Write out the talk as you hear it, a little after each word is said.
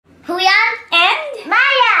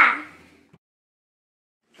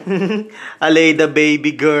Aleida,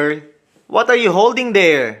 baby girl. What are you holding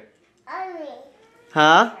there?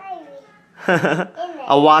 Huh?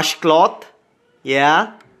 A washcloth?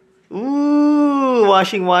 Yeah? Ooh,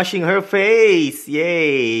 washing her face.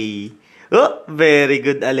 Yay. Oh, very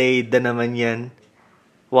good, Aleida naman yan.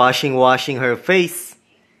 Washing her face.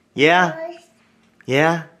 Yeah.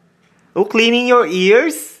 Yeah. Oh, cleaning your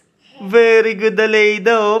ears? Very good,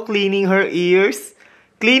 Aleida. Oh, cleaning her ears.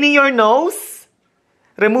 Cleaning your nose?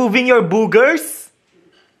 Removing your boogers?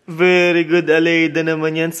 Very good, Aleida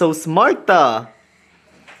naman yan. So smart, ah.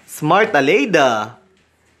 Smart, Aleida.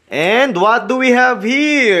 And what do we have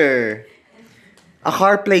here? A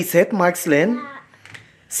car playset, Markslen.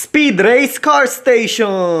 Speed race car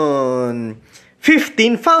station.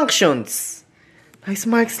 15 functions. Nice,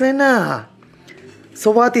 Markslen, ah.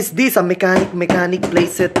 So what is this? A mechanic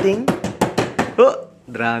playset thing? Oh,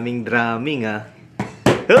 drumming, ah.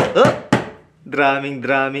 Oh. Drumming,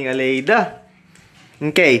 Aleida.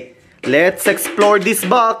 Okay, let's explore this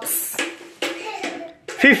box.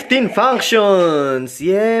 15 functions.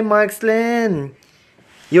 Yeah, Markslen.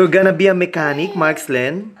 You're gonna be a mechanic,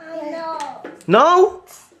 Markslen? No. No?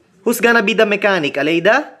 Who's gonna be the mechanic,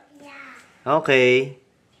 Aleida? Yeah. Okay.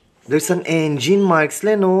 There's an engine,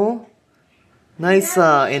 Markslen, oh. Nice,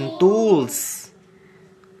 and tools.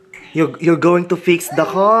 You're going to fix the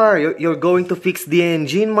car. You're going to fix the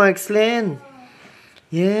engine, Markslen.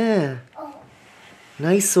 Yeah.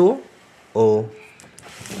 Nice, oh. Oh.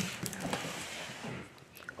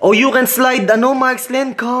 Oh, you can slide,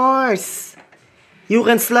 Markslen, cars. You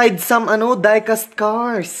can slide some, die-cast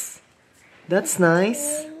cars. That's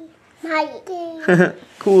nice.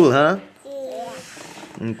 Cool, huh?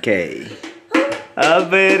 Yeah. Okay.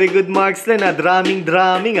 Very good, Markslen, ah. Drumming,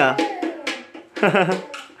 ah.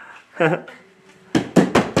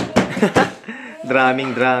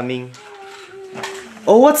 Drumming.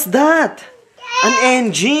 Oh, what's that? An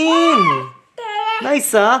engine.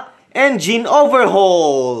 Nice, ah. Engine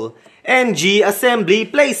overhaul. NG assembly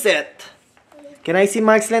playset. Can I see,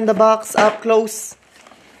 Markslen, the box up close?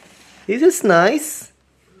 This is nice.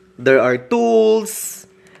 There are tools.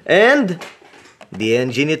 And the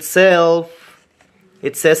engine itself.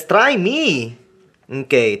 It says, try me.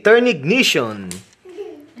 Okay, turn ignition.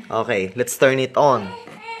 Okay, let's turn it on.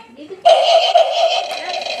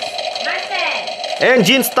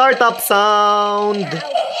 Engine startup sound.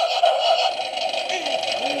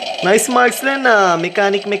 Nice, Markslen, ah.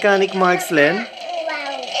 Mechanic, Markslen.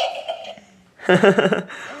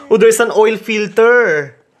 Oh, there's an oil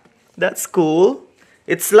filter. That's cool.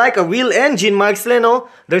 It's like a real engine, Markslen, oh.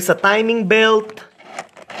 There's a timing belt.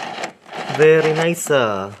 Very nice,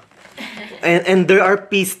 ah. And there are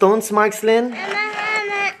pistons, Markslen.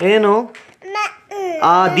 Ayan, oh.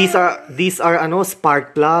 These are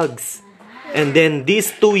spark plugs. And then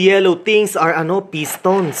these two yellow things are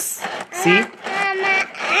pistons. See?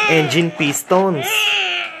 Engine pistons.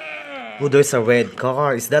 Oh, there's a red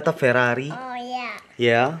car. Is that a Ferrari? Oh, yeah.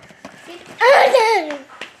 Yeah?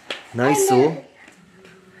 Nice, oh.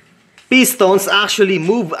 Pistons actually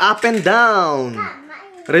move up and down.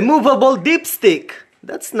 Removable dipstick.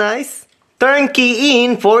 That's nice. Turnkey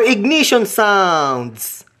in for ignition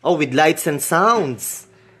sounds. Oh, with lights and sounds.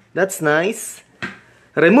 That's nice.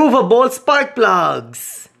 Removable spark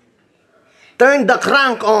plugs. Turn the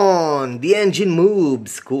crank on. The engine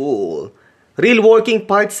moves. Cool. Real working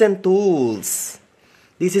parts and tools.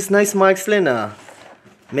 This is nice, Markslen, ah.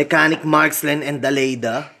 Mechanic Markslen and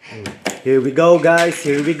Aleida. Here we go, guys.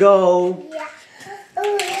 Here we go.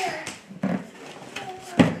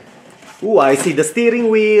 Ooh, I see the steering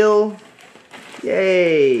wheel.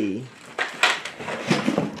 Yay.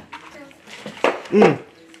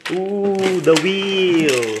 Ooh, the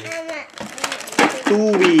wheel.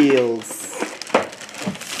 2 wheels.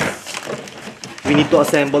 We need to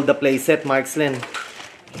assemble the playset, Markslen.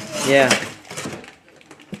 Yeah.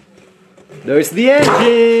 There's the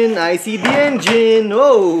engine. I see the engine.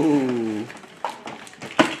 Oh.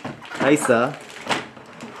 Nice, ah.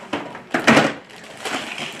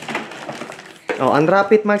 Oh,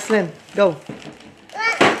 unwrap it, Markslen. Go.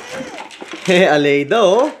 Hey, Aleida,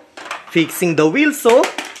 oh. Fixing the wheels, oh.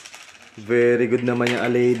 Very good naman yung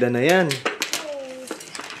Aleida na yan.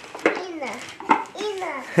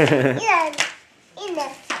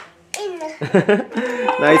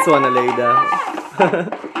 Nice one, Aleida.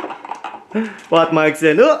 What,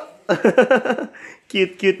 Markslen? Oh!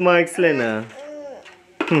 Cute Markslen, ah.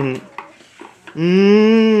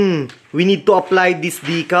 We need to apply these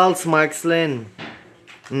decals, Markslen.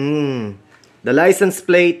 The license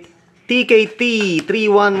plate TKT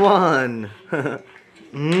 311.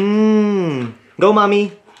 Go,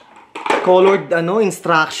 mommy. colored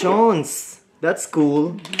instructions. That's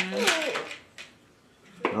cool.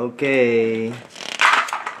 Okay.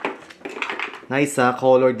 Nice,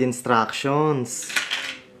 colored instructions.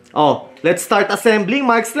 Oh, let's start assembling,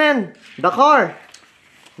 Markslen, the car.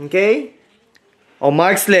 Okay? Oh,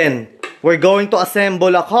 Markslen, we're going to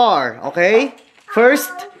assemble a car, okay?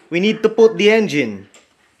 First, we need to put the engine.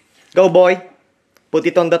 Go, boy. Put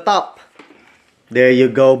it on the top. There you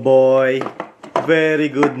go, boy. Very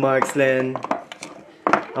good, Markslen.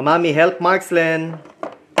 Mommy, help Markslen.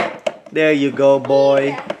 There you go,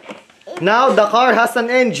 boy. Now the car has an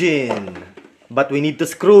engine. But we need to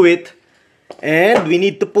screw it. And we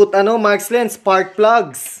need to put, Markslen, spark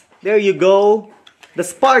plugs. There you go. The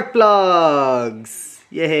spark plugs.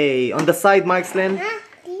 Yay. On the side, Markslen.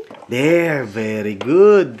 There. Very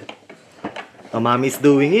good. Mommy's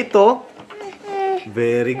doing it, oh.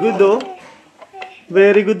 Very good, oh.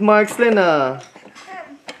 Very good, Markslen,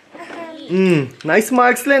 Nice,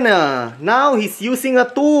 Markslen, Now, he's using a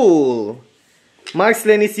tool.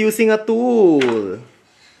 Markslen is using a tool.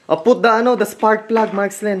 Put the spark plug,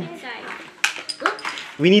 Markslen.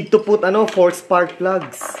 We need to put, 4 spark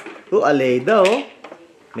plugs. Oh, Aleida, oh.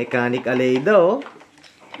 Mechanic Aleida, oh.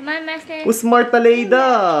 Come on, Master. Oh, smart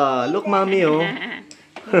Aleida. Look, Mommy, oh.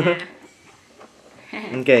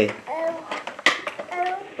 Okay.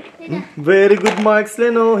 Very good,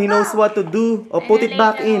 Markslen, oh. He knows what to do. Oh, put it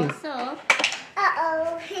back in.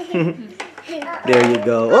 There you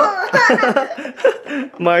go. Oh!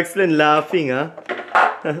 Markslen laughing,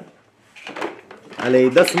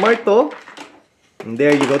 Aleida, smart, oh. And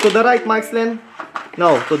there you go. To the right, Markslen.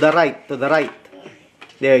 No, to the right. To the right.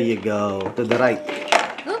 There you go. To the right.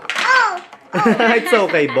 It's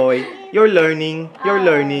okay, boy. You're learning. You're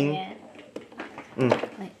learning.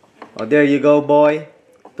 Oh, there you go, boy.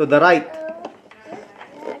 To the right.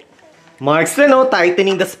 Markslen, oh,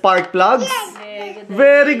 tightening the spark plugs.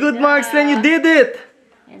 Very good, Markslen. You did it.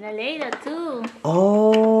 And Aleida, too.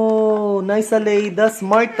 Oh, nice, Aleida.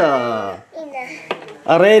 Smart,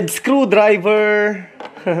 A red screwdriver.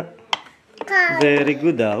 Very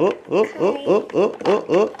good, Oh.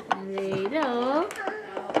 Aleida.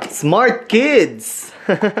 Smart kids.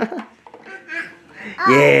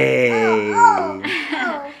 Yay.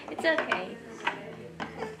 It's okay.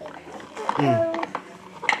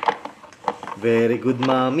 Very good,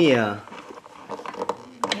 Mommy,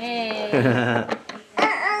 Hey.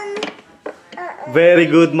 Very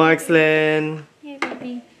good, Markslen. Here,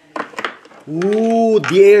 baby. Ooh,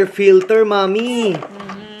 the air filter, Mommy.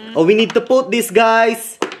 Oh, we need to put this,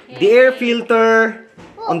 guys. The air filter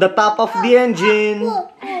on the top of the engine.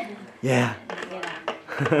 Yeah.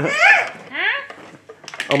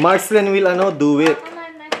 Oh, Markslen will, do it. Come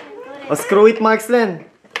on, Master. Oh, screw it, Markslen.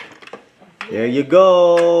 There you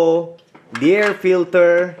go. The air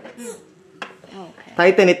filter. Okay.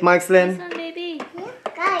 Tighten it, Markslen. This one, baby.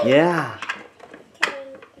 Yeah.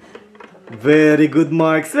 Very good,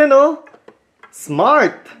 Markslen, oh.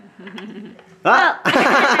 Smart.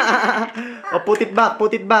 Oh, put it back,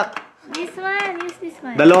 put it back. This one. Use this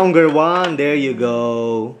one. The longer one. There you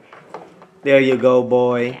go. There you go,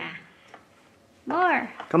 boy. Yeah. More.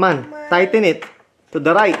 Come on, tighten it. To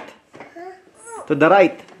the right. To the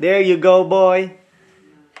right. There you go, boy.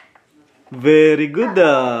 Very good.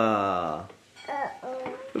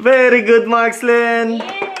 Very good, Markslen.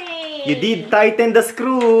 Yay. You did tighten the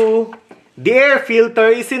screw. The air filter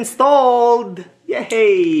is installed.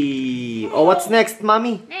 Yay! Oh, what's next,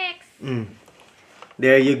 Mommy? Next.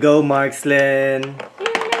 There you go, Markslen.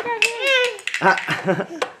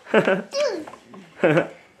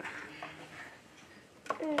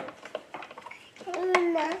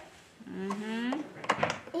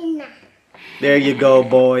 There you go,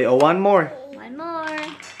 boy. Oh, one more. One more.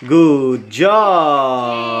 Good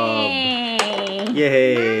job. Yay.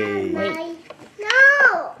 Yay.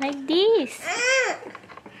 Like this.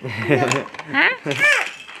 Huh?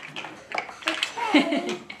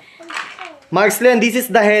 Markslen, this is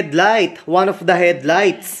the headlight. One of the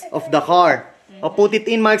headlights of the car. Oh, put it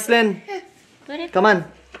in, Markslen. Put it. Come on.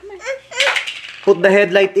 Put the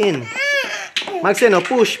headlight in. Markslen, oh,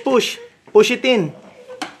 push, push. Push it in.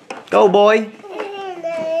 Go, boy.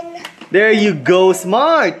 There you go,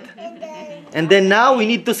 smart. And then now we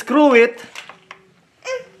need to screw it.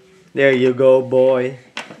 There you go, boy.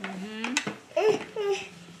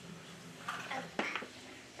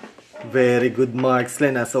 Very good,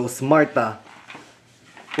 Markslen. So smart,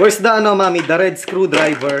 Where's the, Mommy? The red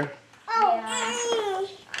screwdriver.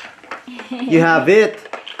 You have it.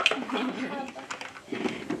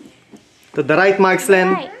 To the right,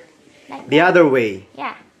 Markslen. Right. Like The other way.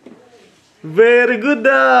 Yeah. Very good,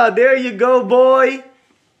 There you go, boy.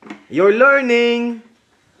 You're learning.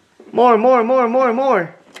 More.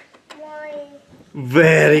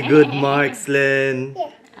 Very good, Markslen.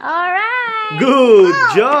 Alright. Good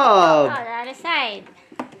Oh, job. the other side.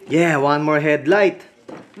 Yeah, one more headlight.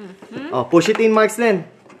 Oh, push it in, Markslen.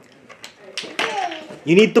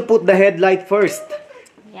 You need to put the headlight first.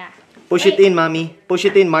 Yeah. Push it in, Mommy. Push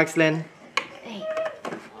it in, Markslen. Hey.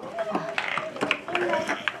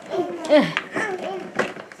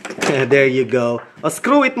 There you go. Oh,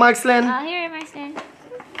 screw it, Markslen. Here, Marston.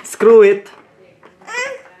 Screw it.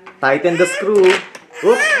 Tighten the screw.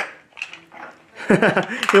 Oop.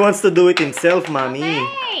 He wants to do it himself, Mommy.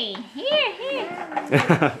 Hey,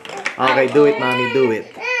 here. Okay, do it, Mommy. Do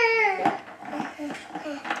it.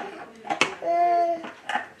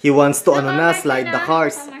 He wants to slide the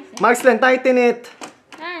cars. Markslen, tighten it.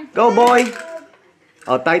 Go, boy.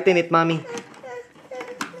 Oh, tighten it, Mommy.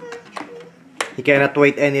 He cannot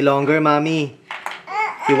wait any longer, Mommy.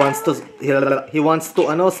 He wants to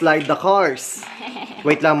slide the cars.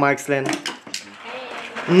 Wait lang, Markslen.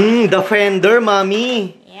 The fender,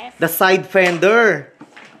 Mommy. Yes. The side fender.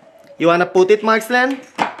 You wanna put it, Markslen?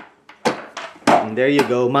 There you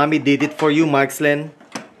go. Mommy did it for you, Markslen.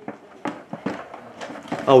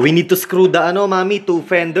 Oh, we need to screw the Mommy, 2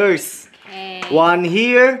 fenders. Okay. One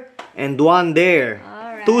here and one there.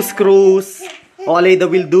 Alright. 2 screws. Oh, Aleda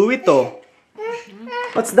will do it, oh.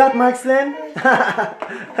 What's that, Markslen?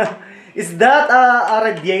 Is that a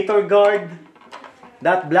radiator guard?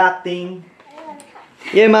 That black thing?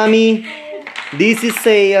 Yeah, Mommy. This is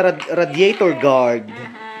a radiator guard.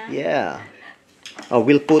 Yeah. Oh,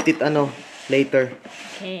 we'll put it later.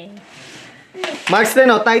 Okay. Markslen,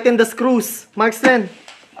 oh, tighten the screws. Markslen.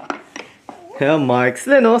 Yeah,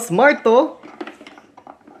 Markslen, oh, smart, oh.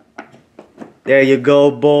 There you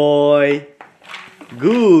go, boy.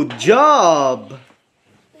 Good job.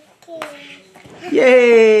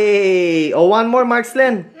 Yay! Oh, one more,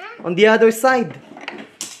 Markslen. On the other side.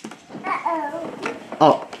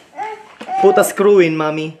 Oh. Put a screw in,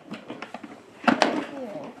 Mommy.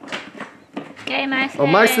 Okay, Marston. Oh,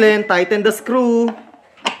 Markslen, tighten the screw.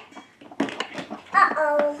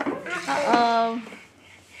 Uh-oh.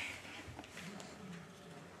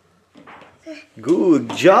 Good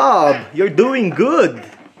job. You're doing good.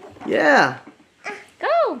 Yeah.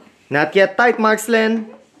 Go. Not yet tight, Markslen.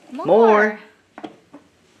 More.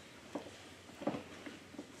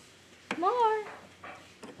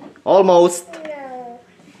 Almost.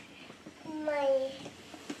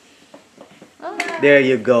 Oh. There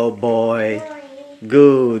you go, boy.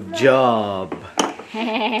 Good job.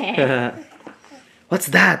 What's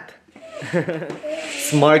that?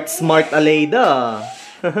 Smart Aleda.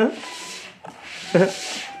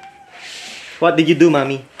 What did you do,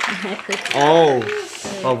 Mommy? Oh,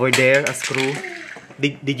 over there, a screw.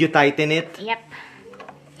 Did you tighten it? Yep.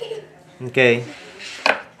 Okay.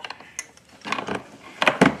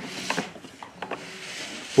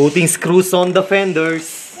 Putting screws on the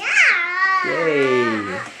fenders.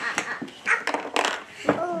 Yay.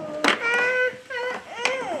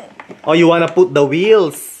 Oh, you wanna put the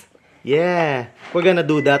wheels? Yeah. We're gonna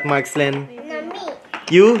do that, Markslen.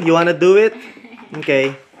 You wanna do it?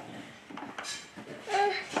 Okay.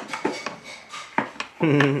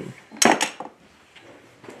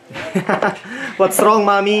 What's wrong,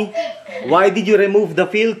 Mommy? Why did you remove the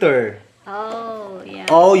filter? Oh, yeah.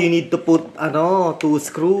 Oh, you need to put 2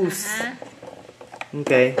 screws.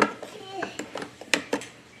 Okay.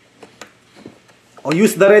 Oh,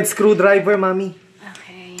 use the red screwdriver, Mommy.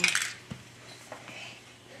 Okay.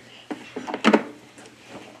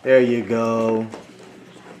 There you go.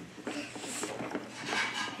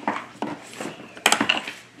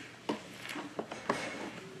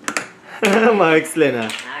 Markslen,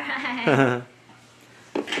 Alright.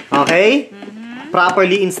 Okay?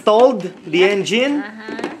 Properly installed the engine.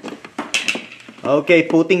 Okay,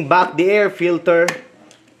 putting back the air filter.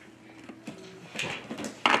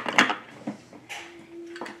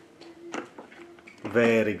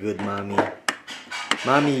 Very good, Mommy.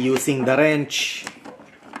 Mommy using the wrench.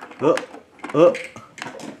 Oh.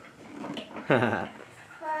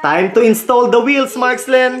 Time to install the wheels,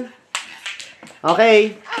 Markslen.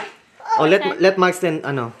 Okay. Oh, let Markslen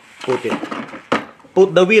put it.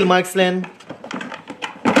 Put the wheel, Markslen.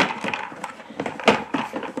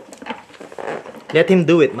 Let him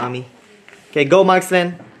do it, Mommy. Okay, go,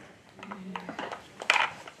 Markslen.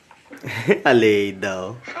 Alay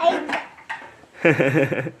daw.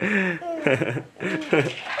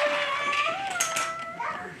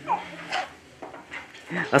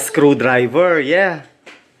 A screwdriver, yeah.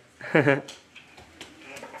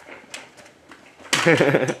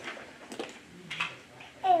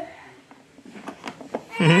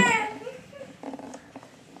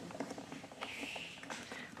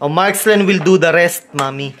 Oh, Markslen will do the rest,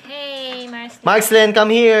 Mommy. Hey, Marsden. Markslen, come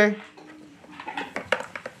here.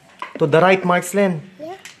 To the right, Markslen.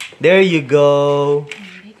 Yeah. There you go.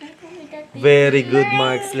 Be careful with that, baby. Very good,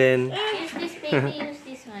 Markslen. Use this, baby. Use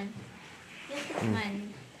this one. Use this one.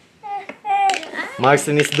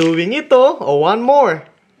 Markslen is doing it, oh. Oh, one more.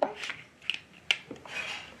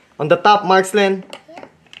 On the top, Markslen.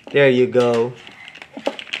 There you go.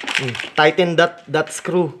 Tighten that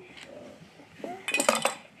screw.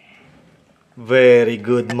 Very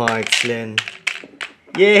good, Markslen.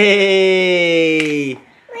 Yay!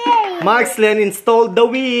 Markslen installed the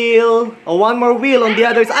wheel. Oh, one more wheel on the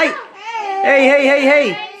other side. Hey, hey, hey,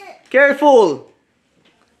 hey! Careful!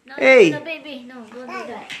 No, Hey. no, baby. No, don't do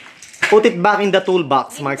that. Put it back in the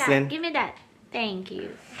toolbox, Give me that. Markslen. Give me that. Thank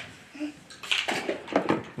you.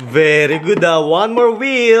 Very good. One more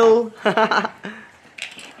wheel.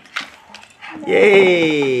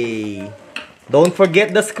 Yay! Don't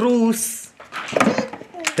forget the screws.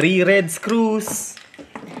 3 red screws.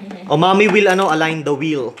 Oh, Mommy will align the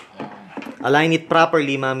wheel. Align it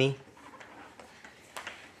properly, Mommy.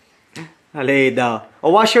 Aleida.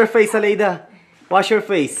 Oh, wash your face, Aleida. Wash your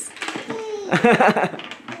face.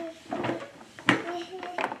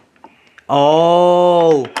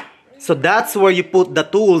 Oh, so that's where you put the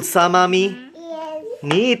tools, huh, Mommy? Yes.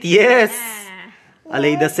 Neat, yes. Ah.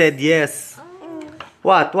 Aleida said yes.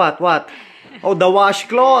 What? Oh, the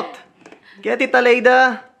washcloth. Get it,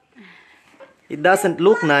 Aleida. It doesn't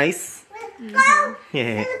look nice.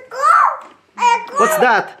 Yeah. What's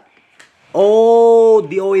that? Oh,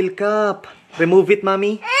 the oil cup. Remove it,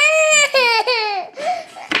 Mommy.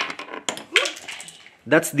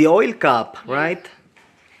 That's the oil cup, right?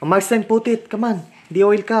 Oh, Markslen, put it. Come on. The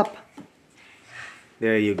oil cup.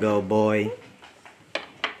 There you go, boy.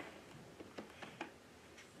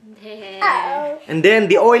 There. And then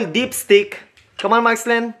the oil dipstick. Come on,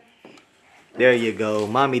 Markslen. There you go.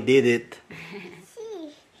 Mommy did it.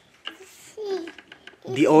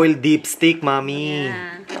 The oil dipstick, Mommy.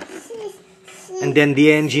 Yeah. And then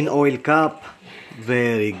the engine oil cup.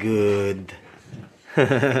 Very good.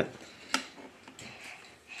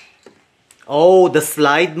 Oh, the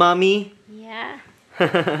slide, Mommy. Yeah.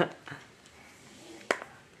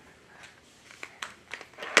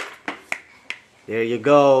 There you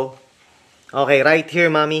go. Okay, right here,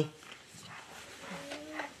 Mommy.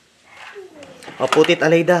 Oh, put it,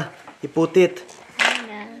 Aleida. You put it.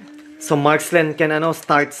 So Markslen can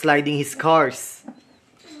start sliding his cars.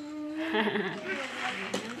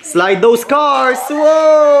 Slide those cars.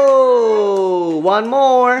 Whoa! One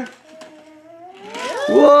more.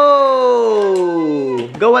 Whoa!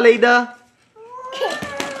 Go, Aleida.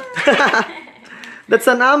 That's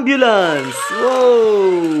an ambulance.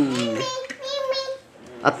 Whoa!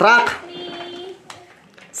 A truck.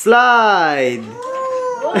 Slide.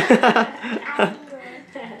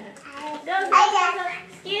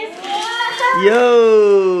 Excuse me. Yo!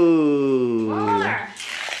 More.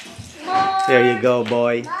 There you go,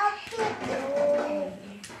 boy.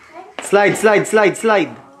 Slide. Go,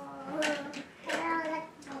 Aida.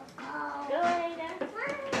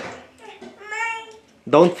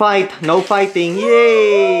 Don't fight. No fighting.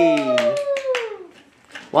 Yay!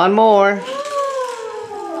 One more.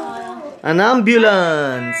 An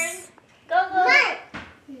ambulance. Go.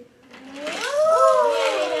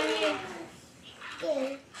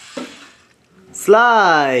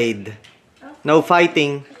 Slide. No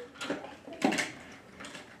fighting.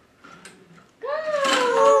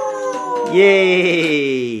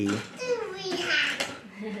 Yay!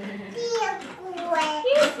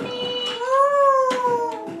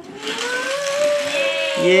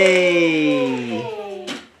 Yay!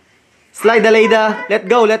 Slide, Aleida. Let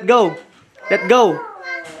go.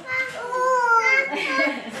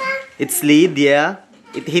 It slid, yeah?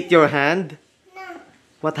 It hit your hand?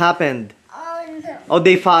 What happened? Oh,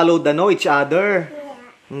 they followed each other.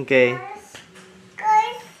 Okay.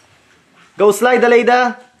 Go slide,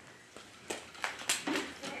 Aleida.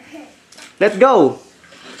 Let go.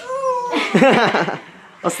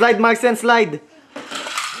 Oh, slide, Markslen, slide.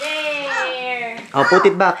 There. Oh, put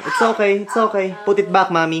it back. It's okay. Put it back,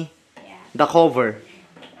 Mommy. Yeah. The cover.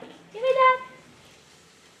 Give me that.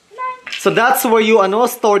 Come on. So that's where you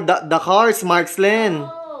store the cars, Markslen.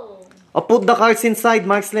 Oh. Oh, put the cars inside,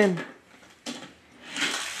 Markslen.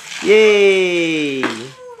 Yay!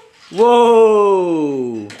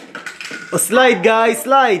 Whoa! Oh, slide, guys,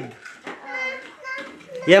 slide.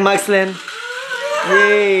 Yeah, Markslen.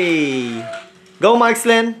 Yay! Go,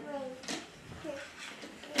 Markslen.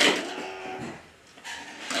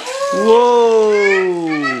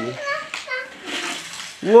 Whoa!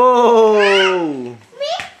 Whoa!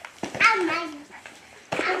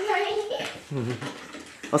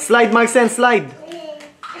 Oh, slide, Marcel, slide.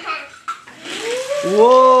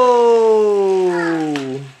 Whoa!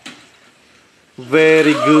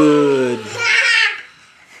 Very good.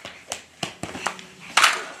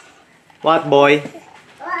 What, boy?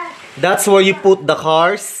 That's where you put the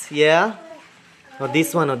cars, yeah? Oh,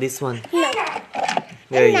 this one, oh, this one.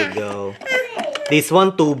 There you go. This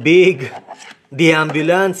one too big. The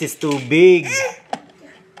ambulance is too big.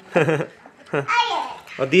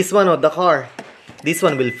 Oh, this one, oh, the car. This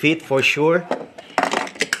one will fit for sure.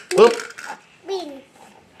 Oop.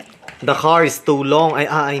 The car is too long.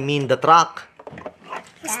 I mean the truck.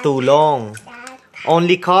 It's too long.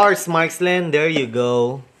 Only cars, Marksland. There you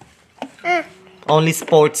go. Only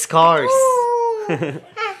sports cars.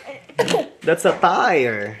 That's a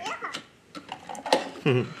tire.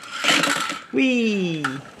 Whee!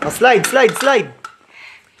 Oh, slide, slide, slide.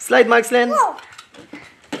 Slide, Marksland.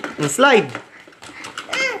 Slide.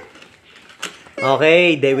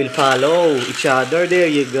 Okay, they will follow each other. There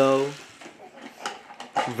you go.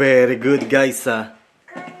 Very good, guys.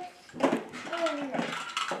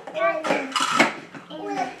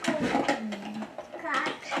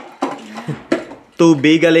 Too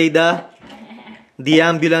big, Aleida? The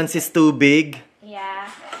ambulance is too big. Yeah.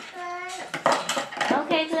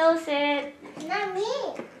 Okay, close it. Not me.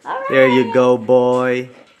 Alright. There you go, boy.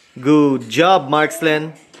 Good job,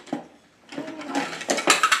 Marksland.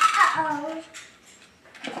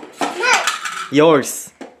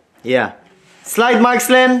 Yours. Yeah. Slide,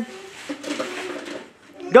 Marksland.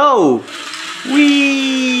 Go.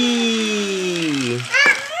 Whee!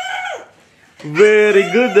 Very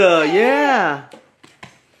good. Yeah.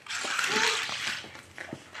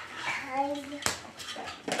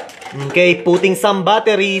 Okay, putting some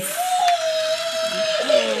batteries.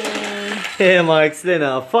 Hey,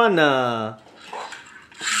 Marksland. Fun.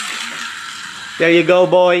 There you go,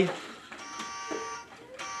 boy.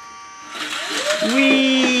 Whee!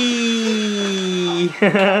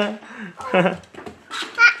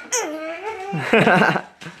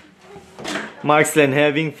 Marksland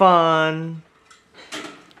having fun.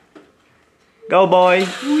 Go, boy.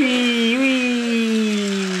 Whee!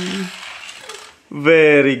 Whee!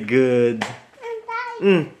 Very good.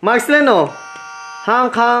 Marksland, oh.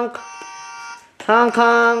 Honk, honk. Honk,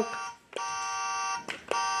 honk.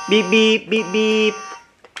 Beep, beep, beep, beep.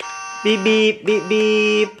 Beep, beep, beep,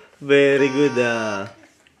 beep. Very good.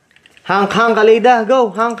 Honk, honk, Aleida. Go.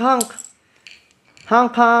 Honk, honk.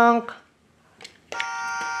 Honk, honk.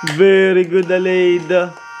 Very good,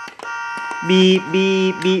 Aleida. Beep,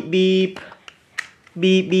 beep, beep, beep.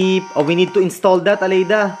 Beep, beep. Oh, we need to install that,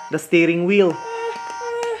 Aleida. The steering wheel.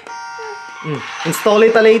 Install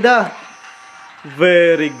it, Aleida.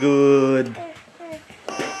 Very good.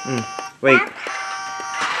 Wait.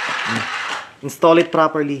 Install it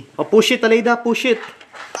properly. Oh, push it, Aleida. Push it.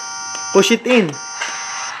 Push it in.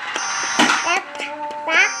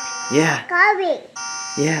 Yeah.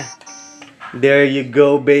 Yeah. There you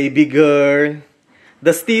go, baby girl.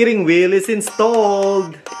 The steering wheel is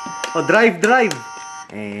installed. Oh, drive, drive.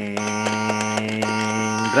 And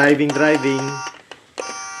driving, driving.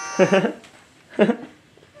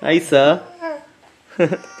 Isa.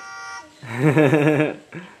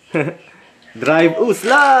 Drive. Ooh,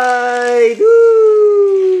 slide.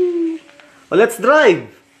 Woo. Oh, let's drive.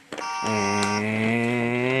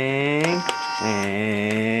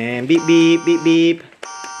 And beep, beep, beep, beep.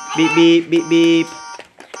 Beep, beep, beep, beep.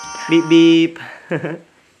 Beep, beep.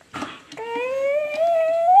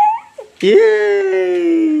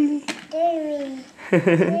 Yay!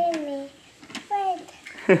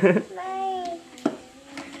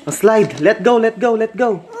 Oh, slide. Let go, let go, let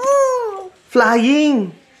go.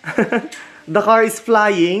 Flying. The car is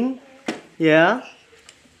flying. Yeah.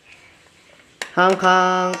 Honk,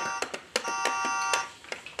 honk.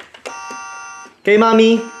 Okay,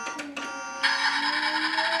 mommy.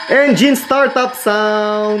 Engine startup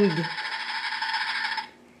sound.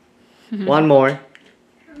 One more.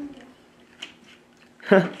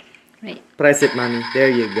 Right. Press it, mommy. There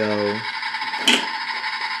you go.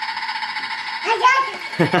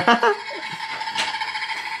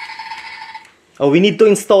 Oh, we need to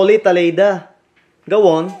install it, Aleida. Go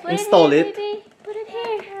on, install it. Baby. Put it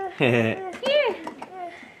here. Here.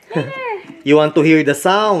 Here. You want to hear the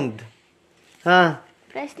sound? Huh?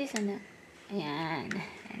 Press this on the... Ayan.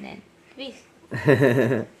 And then twist.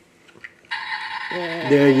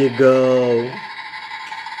 There you go.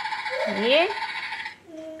 Here.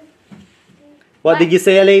 What did you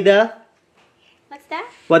say, Aleida? What's that?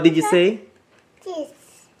 What did you say? Kiss.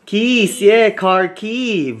 Keys, yeah, car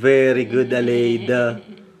key. Very good, Aleida.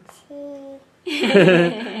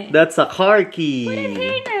 That's a car key. Put it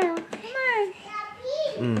here now.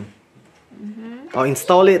 Come on. Oh,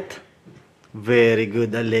 install it. Very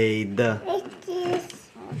good, Aleida. Okay.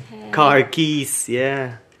 Car keys,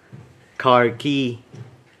 yeah. Car key.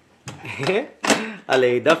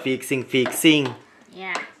 Aleida, fixing.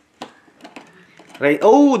 Yeah. Right.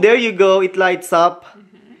 Oh, there you go. It lights up.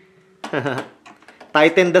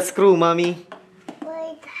 Tighten the screw, mommy.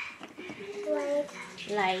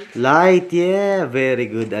 Light. Light, yeah. Very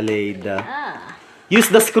good, Aleida. Ah. Use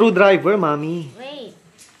the screwdriver, mommy. Wait.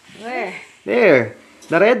 Where? There.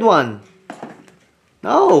 The red one.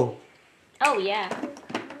 No. Oh, yeah.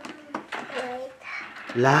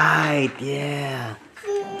 Light, yeah.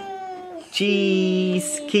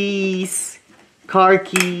 Cheese, keys, car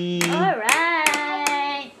key.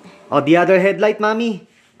 Alright. Oh, the other headlight, mommy.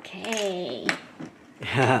 Okay.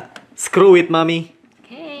 Screw it, mommy.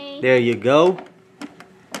 Okay. There you go.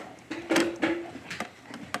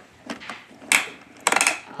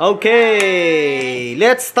 Okay,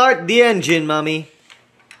 let's start the engine, mommy.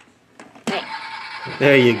 Wait.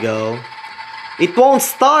 There you go. It won't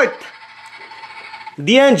start.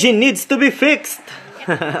 The engine needs to be fixed.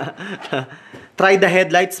 Try the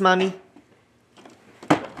headlights, mommy.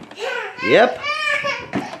 Yep.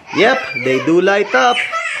 Yep, they do light up.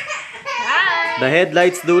 The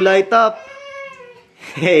headlights do light up.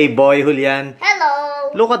 Hey, boy, Hulyan. Hello.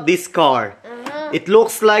 Look at this car. It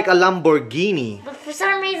looks like a Lamborghini. But for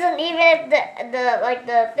some reason, even if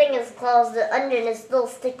the thing is closed, the engine is still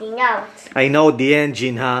sticking out. I know the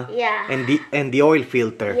engine, huh? Yeah. And the oil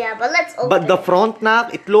filter. Yeah, but let's open But the it. front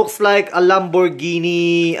knob, it looks like a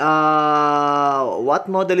Lamborghini. What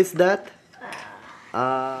model is that?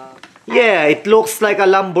 Yeah, it looks like a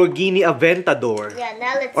Lamborghini Aventador. Yeah,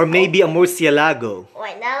 now let's. Or maybe a Murcielago.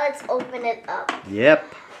 Wait, now let's open it up. Yep.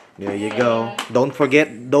 There you go. Don't forget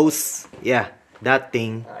those. Yeah, that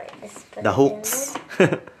thing. Alright, let's put The it hooks.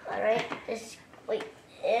 in. Alright, just wait.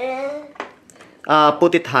 In.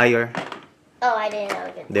 Put it higher. Oh, I didn't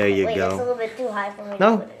know. There you wait, go. It's a little bit too high for me to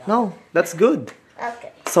No, put it on. no, that's good.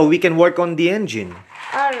 Okay. So we can work on the engine.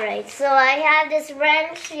 Alright, so I have this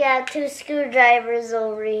wrench, you have two screwdrivers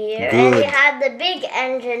over here, Good. and you have the big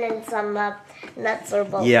engine and some nuts or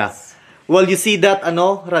bolts. Yeah. Well, you see that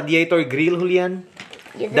radiator grill, Hulyan?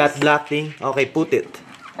 Yeah, That this- black thing? Okay, put it.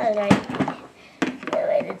 Alright.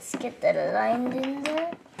 Wait, let's get that aligned in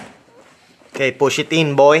there. Okay, push it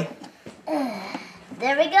in, boy.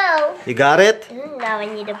 There we go. You got it? Now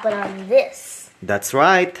I need to put on this. That's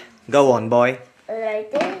right. Go on, boy.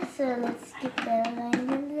 Right there, so let's get that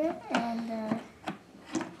aligned in there, and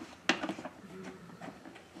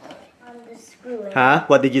on the screwing. Huh?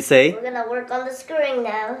 What did you say? We're gonna work on the screwing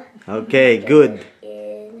now. Okay, good.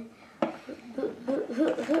 In.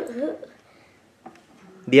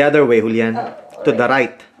 The other way, Hulyan. To the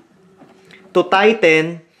right. To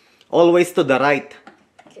tighten, always to the right.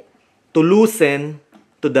 To loosen,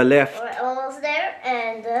 to the left. We're almost there,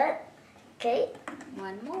 and okay.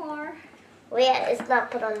 One more. Wait, it's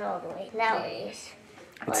not put on all the way. Now it is.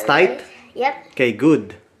 It's All tight? right. Yep. Okay,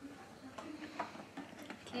 good.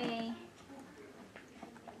 Okay.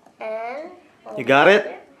 And. You got it?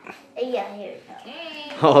 Yeah, here we go.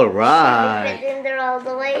 Okay. All Fit right. in there all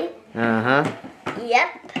the way. Uh-huh. Yep.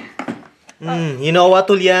 You know what,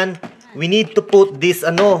 Hulyan? We need to put this,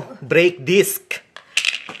 brake disc.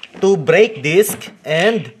 Two brake disc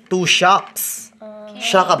and two shocks.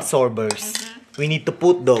 Shock absorbers. We need to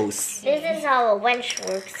put those. This is how a winch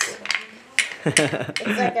works.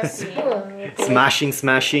 It's like a spoon. You put it-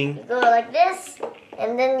 Smashing. you go like this,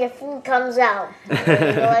 and then your food comes out. And then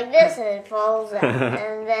you go like this, and it falls out.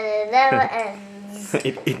 And then it never ends.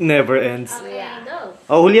 It never ends. Okay, go.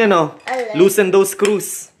 Oh, Hulyan, Alright. loosen those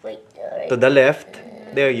screws. Wait, alright. To the left.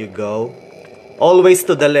 There you go. Always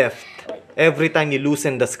to the left. Every time you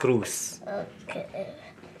loosen the screws. Okay.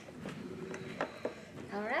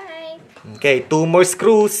 Alright. Okay, two more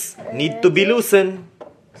screws. Need to be loosened.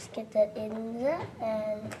 Let's get that in there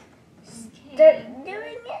and start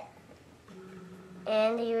doing it.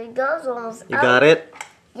 And here it goes, almost You out. got it?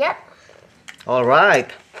 Yep.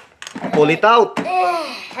 Alright. Pull it out.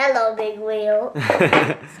 Hello, big wheel.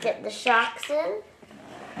 Let's get the shocks in.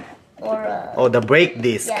 Or, Oh, the brake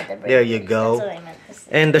disc. yeah, the brake There you disc. go. That's what I meant to say.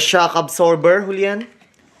 And the shock absorber, Hulyan.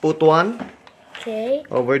 Put one Okay.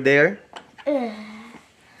 over there.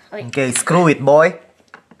 Wait. Okay, screw it, boy.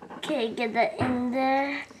 Okay, get that in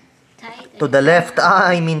there. Tight. To the left.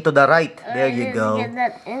 I mean to the right. There Alright, you let's go. Get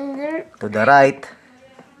that in there. To the right.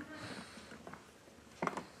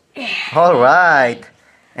 Alright.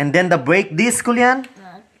 And then the brake disc, Hulyan.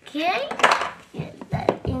 Okay. Get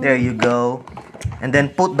that in. There you go. And then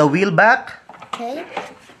put the wheel back. Okay.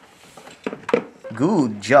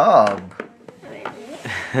 Good job.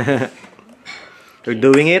 You're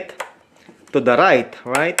doing it to the right,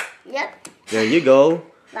 right? Yep. There you go.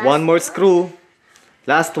 Last One more one. screw.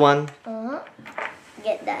 Last one.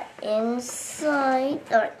 Get that inside.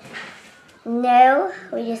 Alright. Now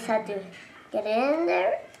we just have to get it in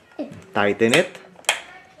there. Tighten it.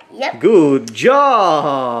 Yep. Good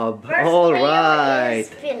job. First All layer right. is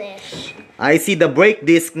finished. I see the brake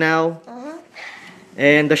disc now.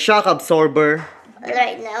 And the shock absorber.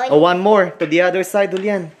 Right now. Oh, one more to the other side,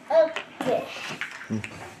 Hulyan. Okay.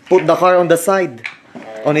 Put the car on the side.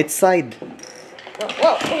 On its side.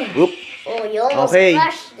 Whoa. Whoop. Oh, you almost Okay.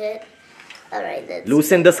 crushed it. Alright, let's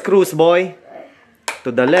Loosen the screws, boy.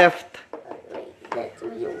 To the left. let's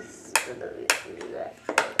wheels to the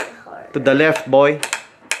left. To the left, boy.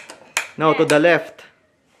 No, to the left.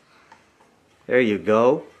 There you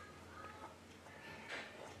go.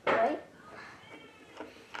 Right?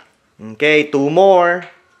 Okay, two more.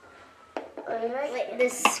 Wait,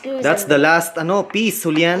 this screws That's in. the last piece,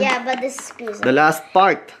 Hulyan. Yeah, but this screws The in. last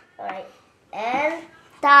part. Alright. And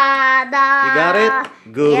ta-da! You got it?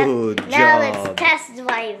 Good Yep. Now job. let's test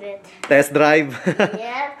drive it. Test drive.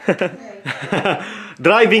 Yeah.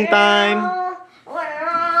 Driving time.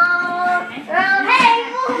 Hey,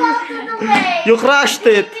 move out of the way! You crushed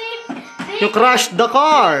it. You crushed the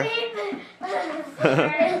car.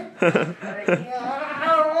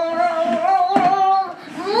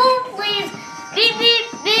 Move, please. Beep, beep,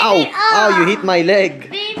 beep. Ow! Ow, you hit my leg.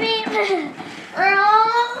 Beep, beep.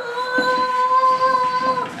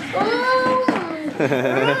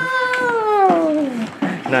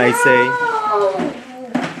 Nice, eh?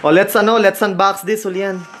 Oh, let's unbox this,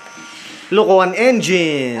 Hulyan. Look, oh, an A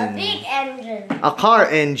engine. big engine. A car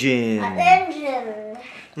engine. An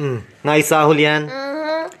engine. Nice, Hulyan.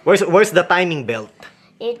 Where's the timing belt?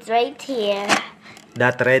 It's right here.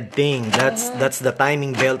 That red thing. That's the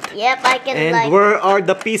timing belt. Yep, I can And where are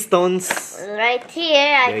the pistons? right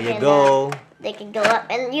here. There you go. They can go up,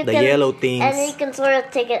 and you The can yellow things. and you can sort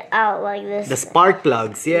of take it out like this. The spark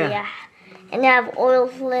plugs, yeah. And you have oil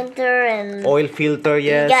filter and Oil filter,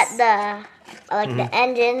 yes. you got the the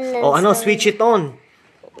engine. And Oh, ano, stuff. switch it on.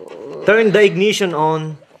 Turn the ignition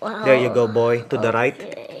on. Wow. There you go, boy. To the right.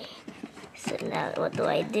 Okay. So now, what do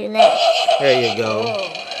I do next? There you go.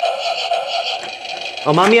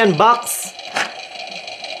 Oh, mommy, unbox.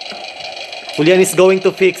 Hulyan is going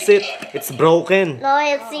to fix it. It's broken. No,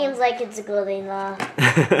 it seems like it's good enough.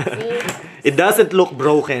 See? It doesn't look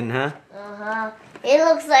broken, huh? It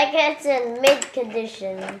looks like it's in mid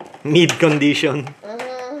condition. Mid condition.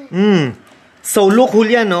 So look,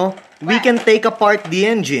 Hulyan, no? We can take apart the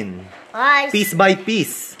engine. Piece by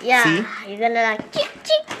piece. Yeah. See? You're gonna like chick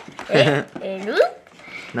chick. And whoop.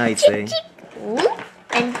 Nice, Chick eh? chick. Whoop.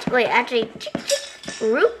 And wait, actually chick chick.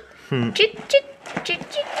 Whoop. Chick chick. Chick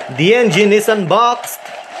chick. The engine is unboxed.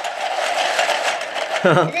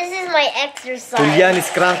 This is my exercise. Hulyan is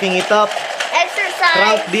cranking it up. Exercise.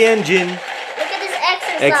 Crank the engine. Look at this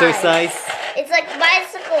exercise. Exercise. It's like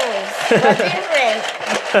bicycles, but different.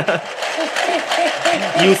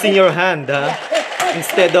 Using your hand, huh?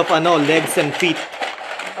 Instead of legs and feet.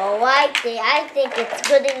 Oh, I think it's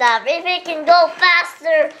good enough. If it can go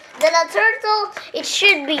faster than a turtle, it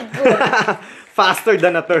should be good. Faster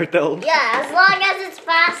than a turtle. Yeah, as long as it's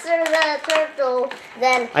faster than a turtle,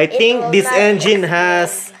 then I it think will this not engine explode.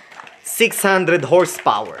 has 600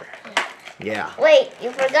 horsepower. Yeah. Wait, you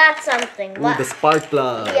forgot something. Ooh, the spark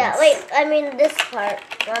plugs. Yeah, wait, I mean this part.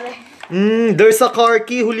 There's a car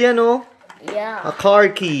key, Hulyan, oh. Yeah. A car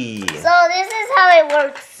key. So this is how it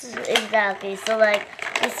works exactly. So like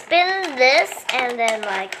you spin this and then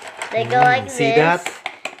like they go like see this. that?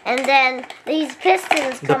 And then these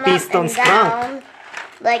pistons The come pistons up and down.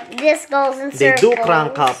 Like this goes in They circles. do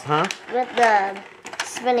crank up, huh? With the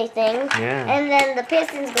spinny thing. Yeah. And then the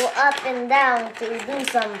pistons go up and down to do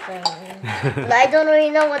something. But I don't really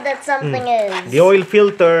know what that something is. The oil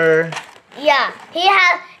filter. Yeah,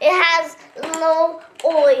 it has no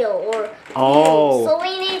oil or Oh. fuel, so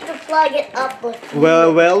we need to plug it up with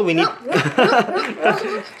Well, we need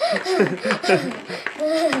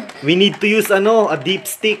we need to use a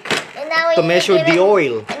dipstick and now we to need measure give the it-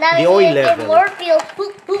 oil, and now the we oil need to give level. more fuel.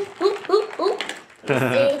 Poop, poop, poop, poop, poop. You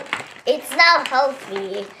see, it's now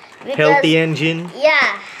healthy. Because, Healthy engine.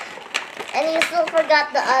 Yeah, and you still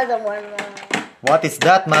forgot the other one. What is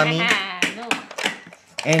that, mommy? No.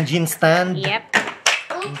 Engine stand. Yep.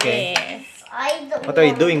 Okay. Yes. What are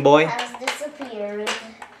you doing, boy? Has disappeared.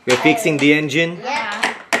 You're fixing the engine.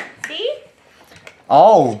 Yeah. See?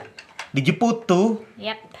 Oh, Did you put 2?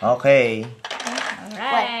 Yep. Okay.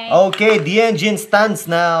 Alright. Okay, the engine stands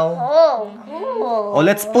now. Oh, cool. Oh,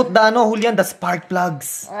 let's put the Hulyan, the spark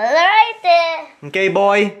plugs. Alright then. Okay,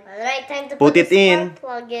 boy. Alright, time to Put put it the in.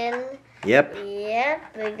 spark plug in. Yep. Yep,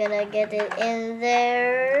 we're gonna get it in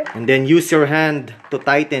there. And then use your hand to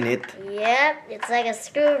tighten it. Yep, it's like a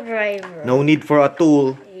screwdriver. No need for a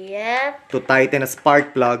tool Yep, to tighten a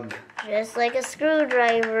spark plug. just like a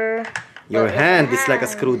screwdriver. Your But with hand a is like a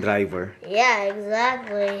hand. screwdriver. Yeah,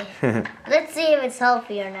 exactly. Let's see if it's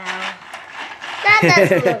healthier now. That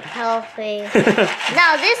doesn't look healthy.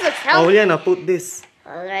 Now this looks Oh, healthy. Hulyan, put this.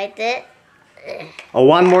 Alright then. Oh,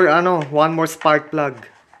 one more spark plug.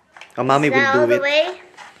 Oh, mommy Is that will all do the it. way?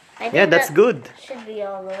 I think Yeah, that's that good. should be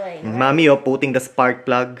all the way. right? Mommy, putting the spark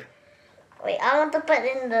plug. Wait, I want to put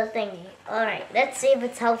in the thingy. Alright, let's see if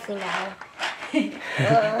it's healthy now.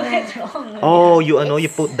 What's wrong? Oh, you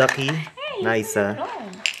put the key. Nice, What's wrong?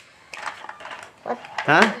 What?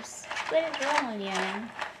 Huh? What is wrong, Hulyan?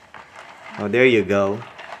 Oh, there you go.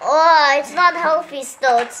 Oh, it's not healthy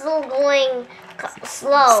still. It's still going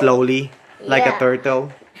slow. Slowly, like a Yeah. turtle.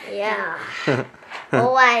 Yeah.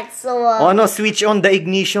 Alright, so Oh no, switch on the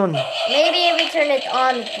ignition. maybe if we turn it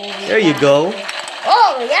on, it will be There you fast. go.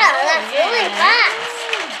 Oh, yeah, that's really fast.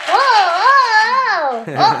 Oh,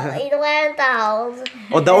 it went out.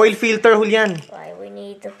 Oh, the oil filter, Hulyan. Why we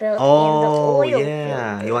need to fill in the Oh, oil.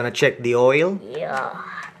 yeah. You wanna check the oil? Yeah.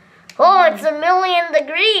 Oh, it's 1,000,000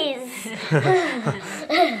 degrees.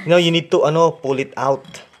 No, you need to pull it out.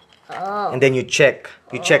 Oh. And then you check.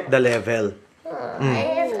 You check the level.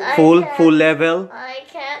 I Full level. I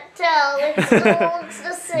can't tell. It still looks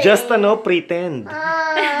the same. Just pretend.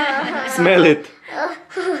 Ah. Smell it.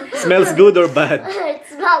 Smells good or bad? It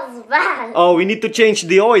smells bad. Oh, we need to change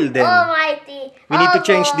the oil then. Almighty. We need to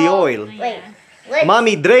change the oil. Wait.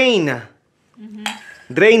 Mommy, drain.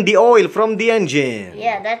 Drain the oil from the engine.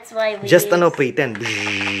 Yeah, that's why we Just use- pretend.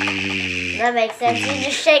 That makes sense. You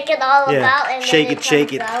just shake it all Yeah. about and Shake then it, shake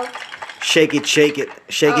comes it. out. Shake it, shake it.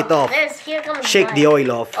 Shake it off. Here comes Shake one. the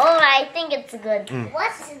oil off. Oh, I think it's good.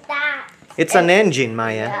 What's that? It's an engine,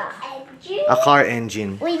 Maya. Engine? A car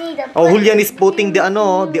engine. We need to Oh, put Hulyan is putting the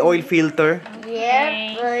oil filter.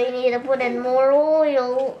 Yeah, but we need to put in more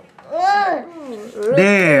oil.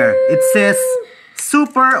 There. It says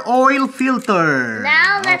super oil filter.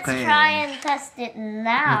 Now let's Okay. try and test it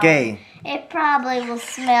now. Okay. It probably will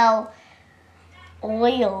smell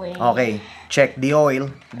oily. Okay. Check the oil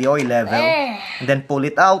level. Eh. And then pull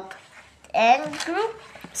it out. And group.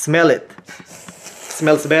 Smell it.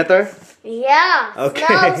 Smells better? Yeah. Okay.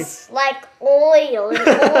 Smells like oil.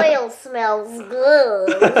 And oil smells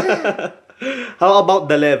good. How about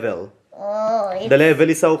the level? Oh, The level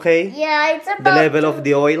is okay? yeah, it's about The level of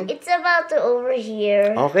the oil? It's about to over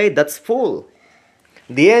here. Okay, that's full.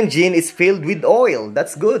 The engine is filled with oil.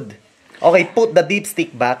 That's good. Okay, put the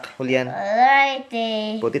dipstick back, Hulyan.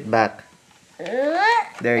 Alrighty. Put it back.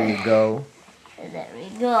 There you go. There we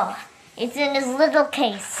go. It's in this little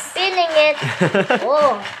case. Spinning it.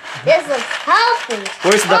 Whoa, this looks healthy.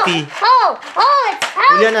 Where's the key? Oh, it's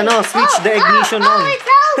healthy. Hulyan, switch the ignition on. It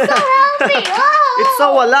smells so healthy. Oh, It's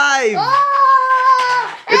so alive!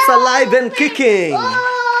 Oh, It's alive and kicking! Oh.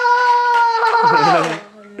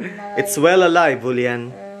 It's well alive,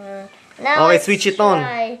 Hulyan. Now Okay, let's switch it on.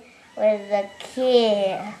 try with the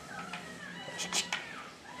key.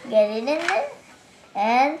 Get it in there.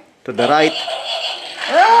 And To the right.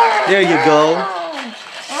 There you go.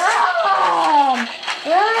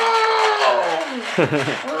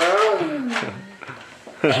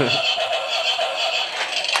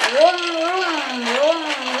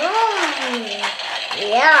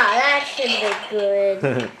 Yeah, that should be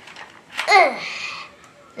good.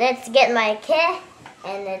 Let's get my key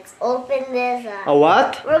and let's open this up. A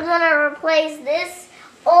what? We're gonna replace this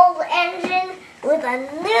old engine with a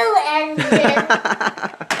new engine.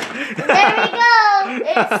 There we go.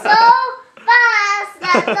 It's so fast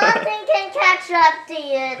that nothing can catch up to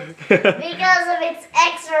it because of its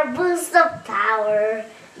extra boost of power.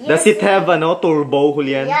 Does it have turbo,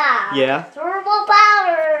 Hulyan? Yeah. Yeah? Turbo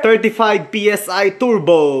power. 35 PSI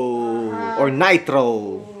turbo or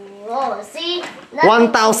nitro. Oh, see?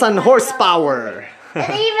 1000 horsepower. And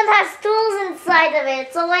it even has tools inside of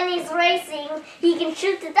it, so when he's racing, he can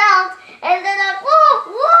shoot it out, and then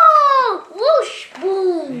whoa, whoosh,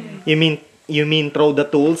 boom. You mean throw the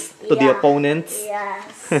tools to the Yeah. opponents?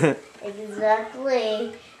 Yes,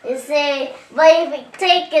 exactly. You say, but if we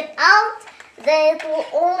take it out, then it will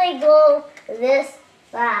only go this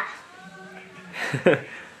fast.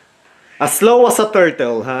 As slow as a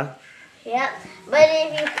turtle, huh? Yep. But if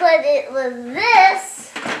you put it with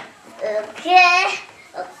this, okay,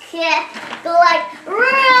 Okay, go like with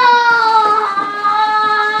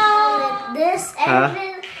this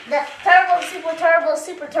engine, the turbo, super turbo,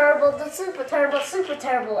 super turbo, the super turbo, super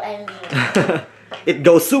turbo engine. It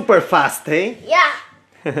goes super fast, eh? Yeah.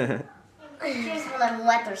 Here's when I'm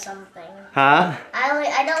wet or something. Huh?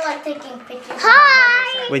 I don't like taking pictures.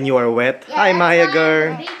 Hi. When you are wet? Yeah, Hi, that's Maya why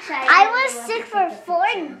girl. I was sick for 4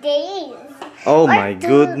 days. Oh Or my 2.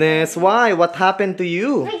 goodness. Why? What happened to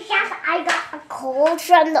you? Because I got a cold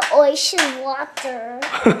from the ocean water.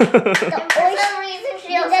 The for some reason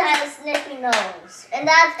she also had a sniffy nose. And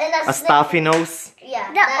that's A stuffy nose?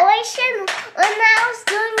 Yeah. The ocean, when I was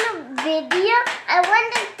doing the video, I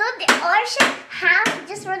went into the ocean half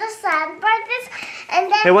just for the sand parts, and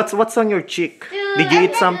then Hey, what's on your cheek? Did you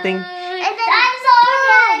eat something? and then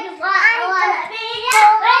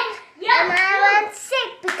and I went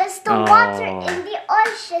sick because the water Oh. in the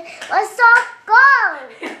ocean was so cold.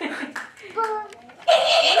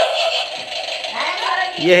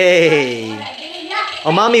 Yay!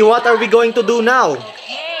 Oh, mommy, what are we going to do now?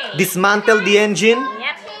 Okay. Dismantle the engine?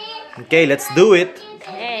 Yep. Okay, let's do it.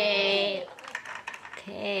 Okay.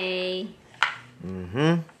 Okay.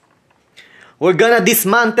 We're gonna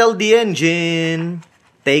dismantle the engine.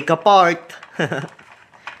 Take apart.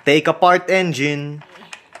 Take apart engine.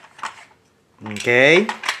 Okay.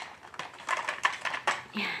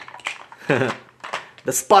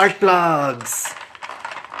 The spark plugs.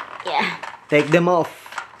 Yeah. Take them off.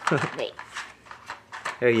 Wait.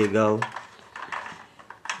 There you go.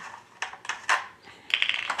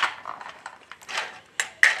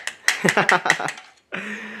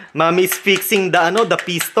 Mommy's fixing the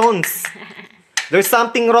pistons. There's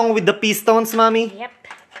something wrong with the pistons, mommy? Yep.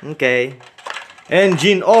 Okay.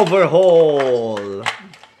 Engine overhaul.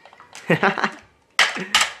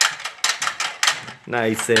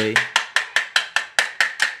 Nice, eh?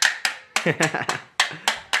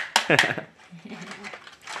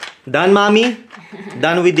 Done, mommy?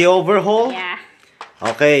 Done with the overhaul? Yeah.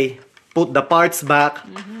 Okay. Put the parts back.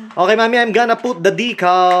 Okay, mommy, I'm gonna put the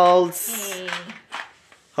decals. Okay.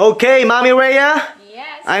 Okay, mommy Rhea?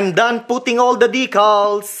 Yes. I'm done putting all the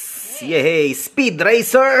decals. Yay, Speed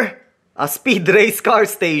Racer. A speed race car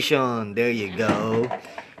station. There you go.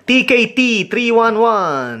 TKT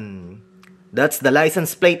 311. That's the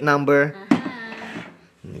license plate number.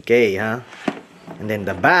 Okay, huh? And then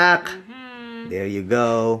the back. There you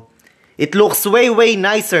go. It looks way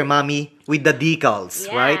nicer, mommy, with the decals,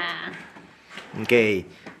 Yeah. right? Okay.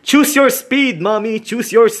 Choose your speed, mommy.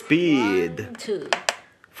 Choose your speed. 1, 2.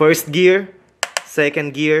 First gear,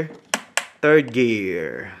 second gear, third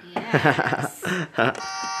gear. Yes.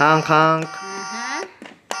 Honk, honk.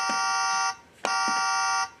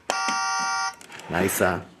 Nice,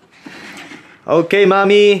 ah. Okay,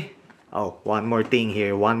 mommy. Oh, one more thing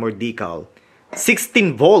here. One more decal.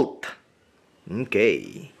 16 volt.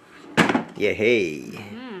 Okay. Yeah, hey.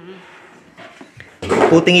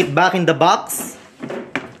 Putting it back in the box.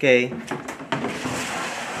 Okay.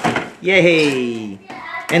 Yay!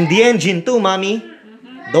 And the engine too, mommy.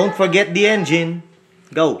 Don't forget the engine.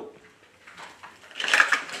 Go.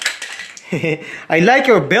 I like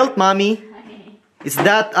your belt, mommy. Is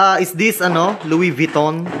this Louis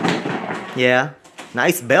Vuitton? Yeah.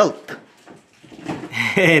 Nice belt.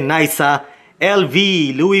 Nice,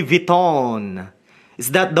 LV, Louis Vuitton.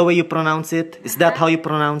 Is that the way you pronounce it? Is that how you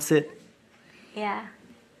pronounce it? Yeah.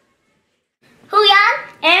 Hulyan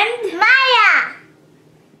And my